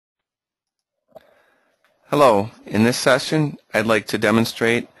Hello, in this session I'd like to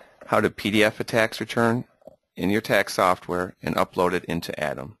demonstrate how to PDF a tax return in your tax software and upload it into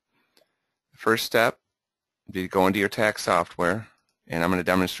Atom. The first step would be to go into your tax software, and I'm going to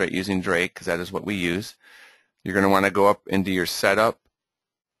demonstrate using Drake because that is what we use. You're going to want to go up into your setup.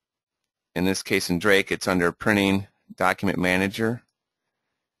 In this case in Drake it's under Printing Document Manager,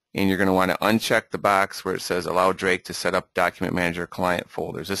 and you're going to want to uncheck the box where it says Allow Drake to set up Document Manager client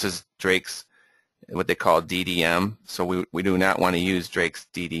folders. This is Drake's what they call DDM, so we do not want to use Drake's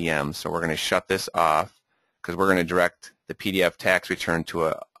DDM, so we're going to shut this off because we're going to direct the PDF tax return to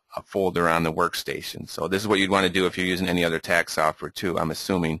a folder on the workstation. So this is what you'd want to do if you're using any other tax software too. I'm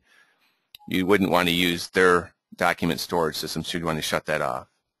assuming you wouldn't want to use their document storage system, so you'd want to shut that off.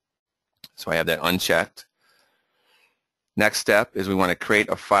 So I have that unchecked. Next step is we want to create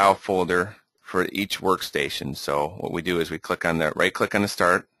a file folder for each workstation. So what we do is we click on the right-click on the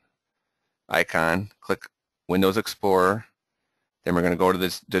Start icon, click Windows Explorer, then we're going to go to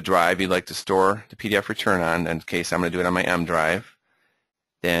the drive you'd like to store the PDF return on. In case I'm going to do it on my M drive.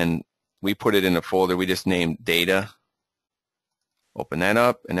 Then we put it in a folder we just named Data. Open that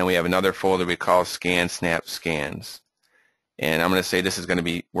up, and then we have another folder we call Scan Snap Scans. And I'm going to say this is going to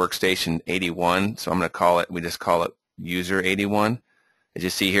be Workstation 81, so I'm going to call it, we just call it User 81. As you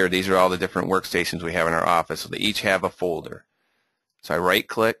see here, these are all the different workstations we have in our office, so they each have a folder. So I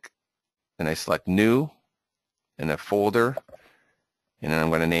right-click, and I select New in a folder, and then I'm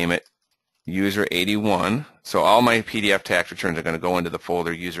going to name it User 81. So all my PDF tax returns are going to go into the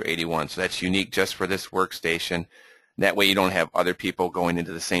folder User 81. So that's unique just for this workstation. That way you don't have other people going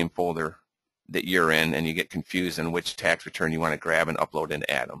into the same folder that you're in and you get confused on which tax return you want to grab and upload into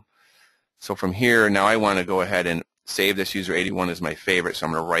Atom. So from here, now I want to go ahead and save this User 81 as my favorite. So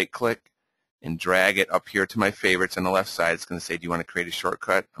I'm going to right-click and drag it up here to my favorites on the left side. It's going to say, do you want to create a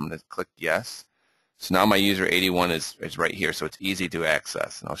shortcut? I'm going to click yes. So now my User 81 is right here, so it's easy to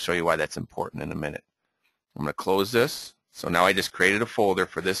access, and I'll show you why that's important in a minute. I'm going to close this. So now I just created a folder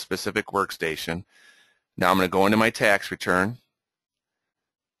for this specific workstation. Now I'm going to go into my tax return,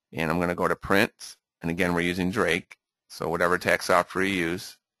 and I'm going to go to Print, and again we're using Drake, so whatever tax software you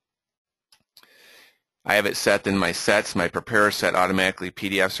use. I have it set in my sets, my preparer set automatically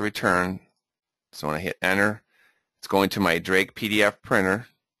PDFs to return. So when I hit Enter, it's going to my Drake PDF printer.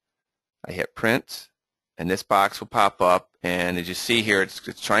 I hit Print, and this box will pop up, and as you see here, it's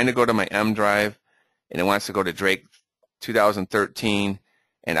trying to go to my M drive, and it wants to go to Drake 2013,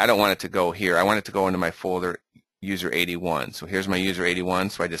 and I don't want it to go here. I want it to go into my folder User 81. So here's my User 81,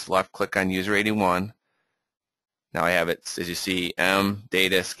 so I just left-click on User 81. Now I have it, as you see, M,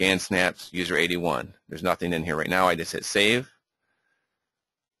 Data, Scan Snaps, User 81. There's nothing in here right now. I just hit Save.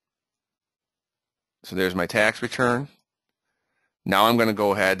 So there's my tax return. Now I'm going to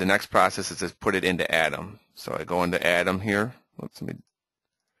go ahead. The next process is to put it into Atom. So I go into Atom here. Let me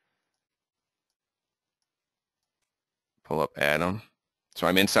pull up Atom. So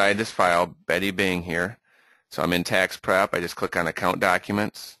I'm inside this file, Betty Bing here. So I'm in Tax Prep. I just click on Account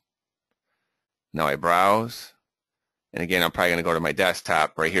Documents. Now I browse. And again, I'm probably going to go to my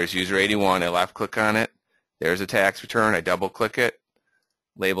desktop. Right here is User 81. I left-click on it. There's a tax return. I double-click it.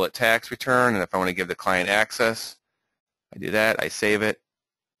 Label it tax return, and if I want to give the client access, I do that, I save it,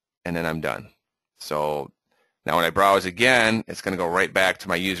 and then I'm done. So now when I browse again, it's going to go right back to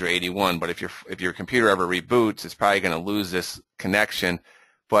my User 81, but if your computer ever reboots, it's probably going to lose this connection,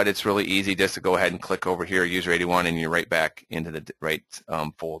 but it's really easy just to go ahead and click over here, User 81, and you're right back into the right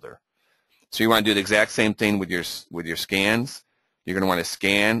folder. So you want to do the exact same thing with your scans. You're going to want to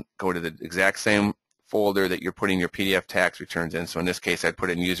scan, go to the exact same folder that you're putting your PDF tax returns in. So in this case, I'd put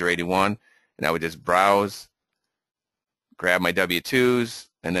it in User 81, and I would just browse, grab my W-2s,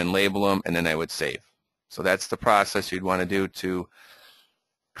 and then label them, and then I would save. So that's the process you'd want to do to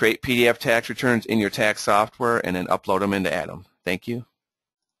create PDF tax returns in your tax software and then upload them into Atom. Thank you.